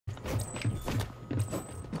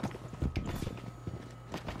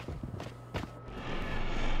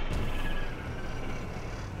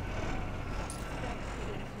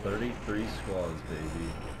33 squads, baby.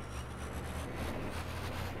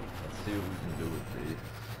 Let's see what we can do with these.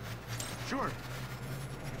 Sure.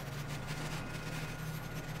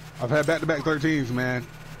 I've had back-to-back 13s, man.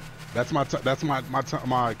 That's my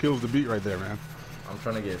kills to beat right there, man. I'm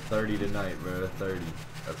trying to get 30 tonight, bro. 30.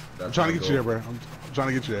 That's I'm trying to my get you there, bro. I'm trying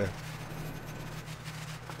to get you there.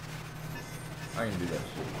 I can do that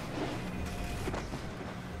shit.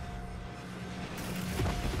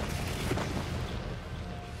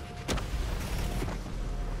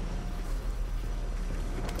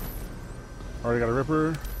 Already got a Ripper.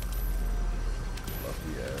 Lucky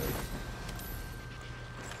ass.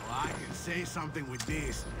 Well, I can say something with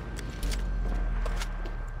this.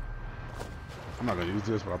 I'm not gonna use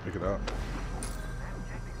this, but I'll pick it up.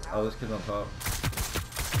 Oh, this kid's on top.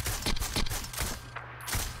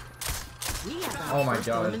 Oh my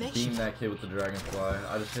god, I just beamed that kid with the dragonfly.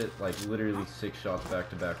 I just hit like literally 6 shots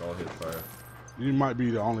back to back, all hit fire. You might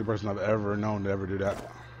be the only person I've ever known to ever do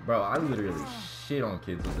that. Bro, I literally shit on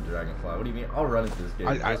kids with the dragonfly. What do you mean? I'll run into this game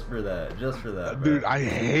just for that. Just for that, bro. Dude, I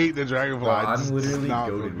hate the dragonfly. Bro, I'm literally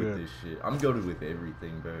goaded goated with this shit. I'm goated with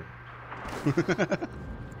everything, bro.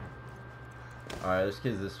 Alright, this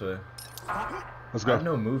kid's this way. Let's go. I have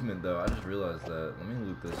no movement though. I just realized that. Let me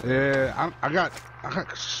loot this. Yeah, I got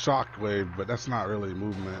shockwave, but that's not really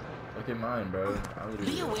movement. Look at mine, bro.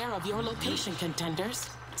 Be aware of your location, contenders.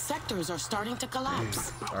 Sectors are starting to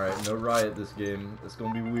collapse. Alright, no riot this game. It's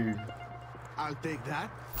gonna be weird. I'll take that.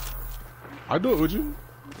 I do it, would you?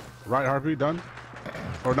 Right Harpy, done?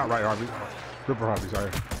 Or not right Harpy. Ripper Harpy, sorry.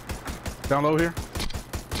 Down low here.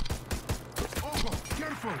 Oh,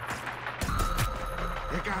 careful.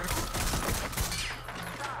 You got it.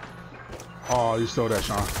 Oh, you stole that,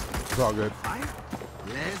 Sean. It's all good.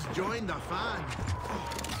 Let's join the fun.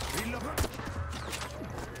 Reload.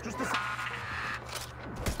 Just a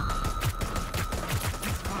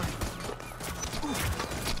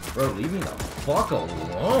Bro, leave me the fuck alone.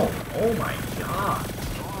 Oh my god.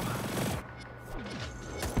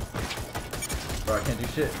 Bro, I can't do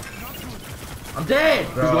shit. I'm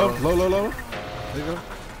dead, bro. He's low. There you go.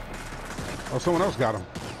 Oh, someone else got him.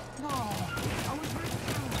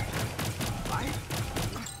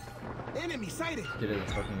 enemy sighted. Get a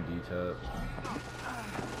fucking D-tap.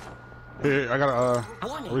 Here, I got a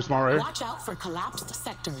respawn right here. Watch out for collapsed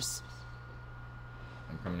sectors.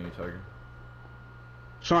 I'm coming to you, Tiger.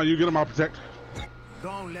 Sean, you get him, I'll protect.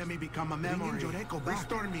 Don't let me become a memory.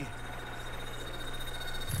 Restore me.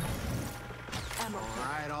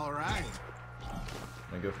 All right.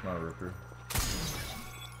 I'm gonna go for my Ripper.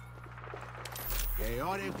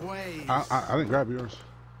 I didn't grab yours.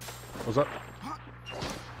 What's up?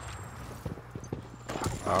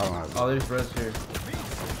 Oh, there's res here.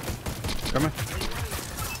 Coming.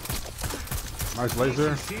 Nice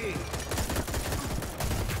laser.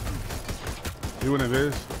 He went in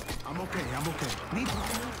Viz. I'm okay. Need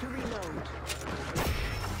to reload.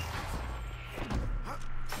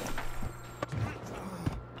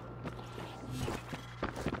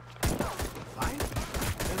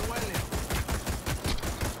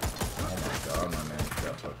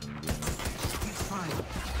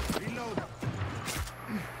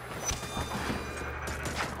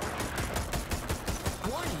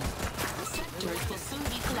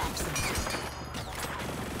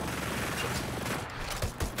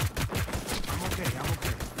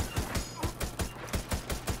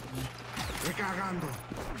 Recargando.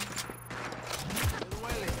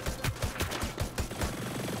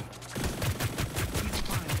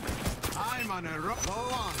 I'm on a roll. Go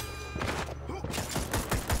on.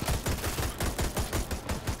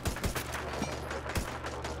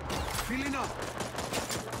 Feeling up.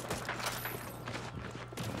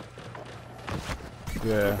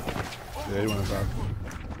 Yeah, he went inside.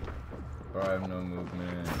 Bro, I have no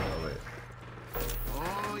movement. Oh, wait.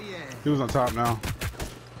 Oh, yeah. He was on top now.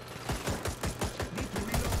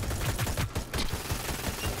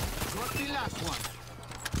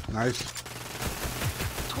 Nice.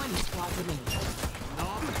 20 squads remaining.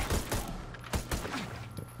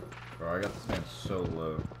 Bro, I got this man so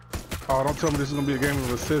low. Oh, don't tell me this is gonna be a game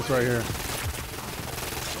of assists right here.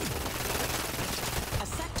 A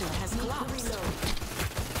sector has collapsed.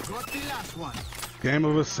 Got the last one. Game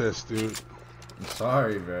of assists, dude. I'm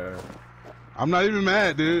sorry, bro. I'm not even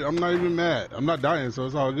mad, dude. I'm not even mad. I'm not dying, so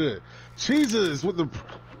it's all good. Jesus, what the...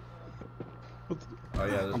 Oh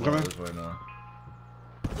yeah, I'm coming. This way now.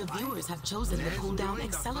 The viewers have chosen the cooldown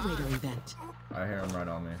accelerator event. I hear him right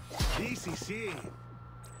on me. DCC.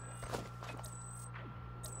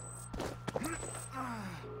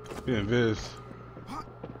 Yeah, Viz.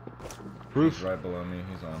 Roof. He's right below me.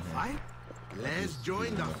 He's on here. Let's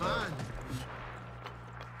join the fun.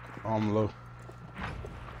 Oh, I'm low.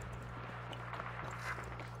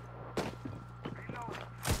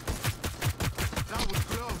 That was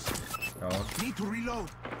close. Oh. Need to reload.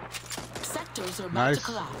 Sectors are about Nice. to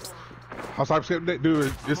collapse. How's Hyperscape update?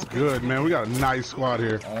 Dude, it's good, man. We got a nice squad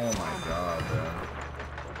here. Oh my god, bro.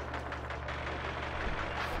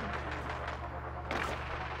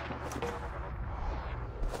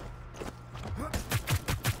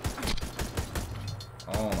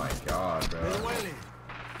 Oh my god, bro.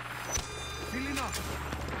 Feeling up.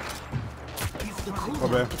 The bad.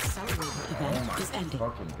 cooldown accelerator Oh event my is ending.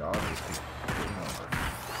 fucking god. This is...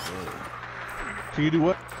 Can you do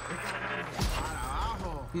what?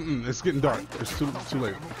 Abajo. It's getting dark. It's too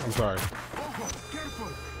late. I'm sorry. Ojo, careful.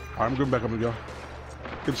 All right, I'm going back up and go.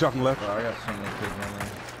 Get the shot from the left. Bro, I got so many kids on there.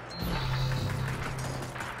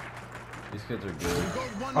 These kids are good.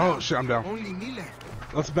 Got one Oh, out. shit, I'm down. Only me left.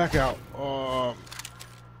 Let's back out.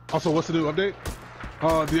 Also, what's the new update?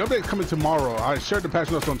 The update coming tomorrow. I shared the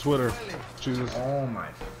patch notes on Twitter. Jesus. Oh my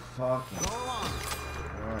fucking Go on.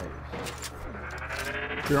 Christ.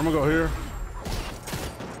 Here, I'm gonna go here.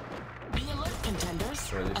 Be alert, contenders.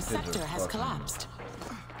 Bro, these A kids are sector has fucking- collapsed.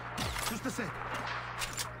 Just a sec.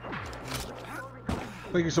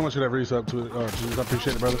 Thank you so much for that resub, Jesus. I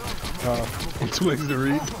appreciate it, brother. I'm too lazy to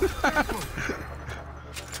read. He's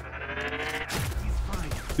fine.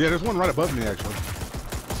 Yeah, there's one right above me, actually.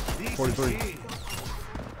 This 43. is it.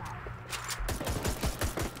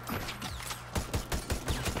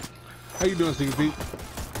 How you doing, Stinky Pete?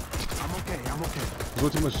 I'm okay. I'm okay. You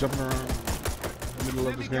doing too much jumping around in the middle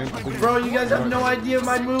of this game? I think Bro, you guys have no idea of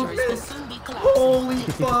my Sectors will movements. soon be collapsing. Holy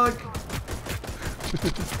fuck.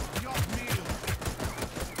 Dios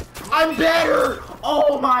mío. I'm better.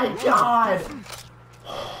 Oh my god.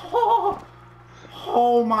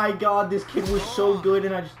 Oh my god, this kid was so good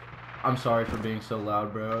and I'm sorry for being so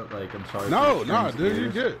loud, bro. Like, I'm sorry. No, for no, the dude, you're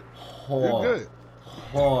ears. good. Oh, You're good.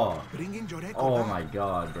 Oh, Bringing Joreko oh back. my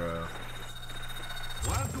god, bro.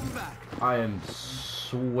 Welcome back. I am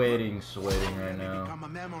sweating right now. Become a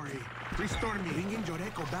memory. Restore me. Bringing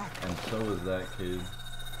Joreko back. And so is that kid.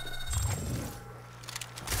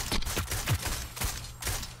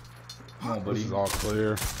 Come on, This buddy. is all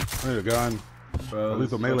clear. I need a gun. Bro, At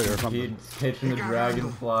least a this melee or fucking something. kid's catching the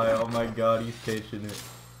dragonfly. Oh my god, he's catching it.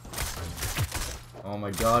 Oh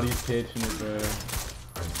my god, he's catching it, bro.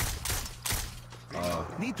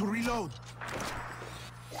 Need to reload.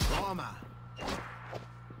 Roma.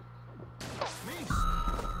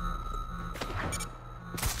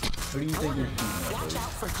 Who do you think you're shooting at, Watch buddy?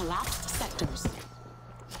 out for collapsed sectors.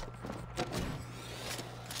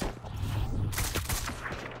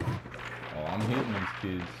 Oh, I'm hitting these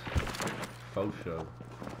kids. Faux show.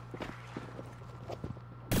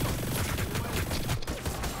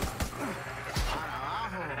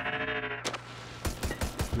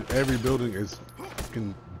 Dude, every building is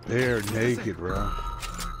fucking bare naked, bro.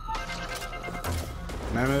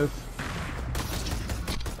 Mammoth.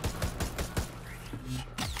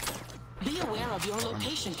 Be aware of your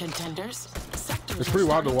location, contenders. Sectors It's are pretty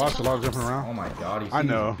wild to starting watch a lot of jumping Oh around. my god, he's I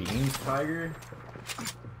know. beams, Tiger?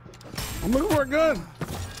 I'm looking for a gun.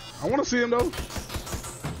 I want to see him though.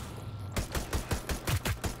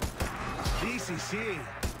 This is it.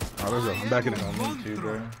 Oh, there's go. I'm back in it. Oh, me too,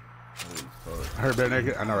 bro. Holy fuck. I heard bare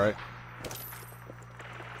naked. I know, right?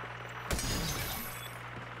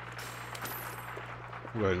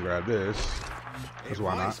 Go ahead and grab this. Because A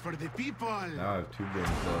why voice not? for the people. Now I have 2 guns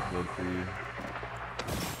left. Good for you.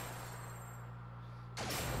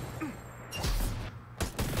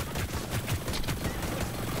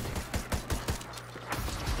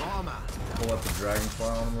 Roma. Pull up the dragonfly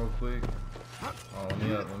on him real quick. Oh,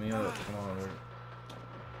 let me up. Come on, Rick.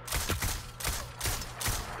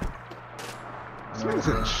 This man's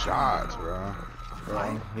hitting shots, bro. Bro,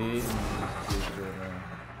 I'm hitting these kids right now.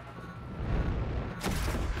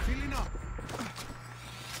 Feeling up.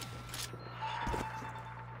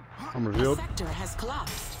 I'm A revealed. sector has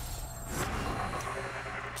collapsed.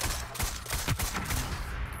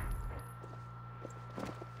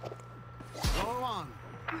 Go on.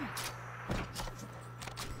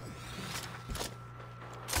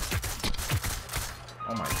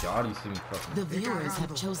 Oh my god, he's seeing fucking. The viewers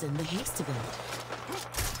have chosen the haste event.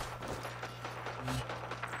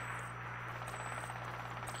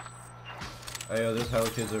 Hey, yo, there's hella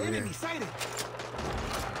kids over here. Enemy sighted.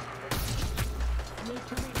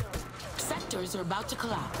 Sectors are about to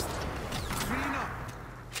collapse. Feeling up.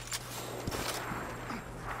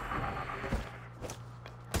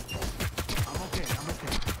 I'm okay. I'm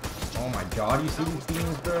okay. Oh my god, you see these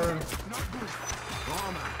beams, bro? Not good.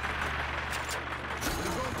 Roma.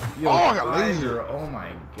 Yo, Oh, I got Tiger, laser. oh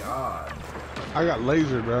my god. I got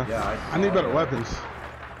laser, bro. Yeah, I need better that. weapons.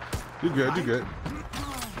 You good, you good.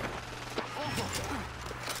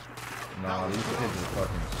 Nah, these kids are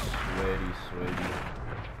fucking sweaty.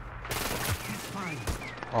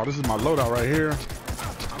 Oh, this is my loadout right here.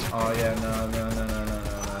 Oh yeah, no.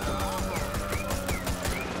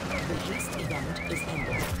 The haste event is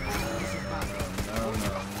ended.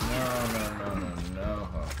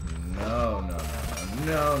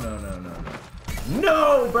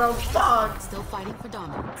 No, bro, fuck! Still fighting for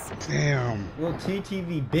dominance. Damn. Well,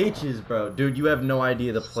 TTV bitches, bro. Dude, you have no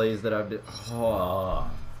idea the plays that I've done. Oh.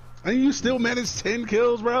 And you still managed 10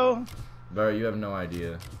 kills, bro? Bro, you have no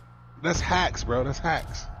idea. That's hacks, bro. That's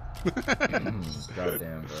hacks.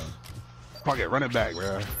 Goddamn, bro. Fuck it, run it back,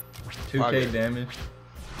 bro. 2K damage.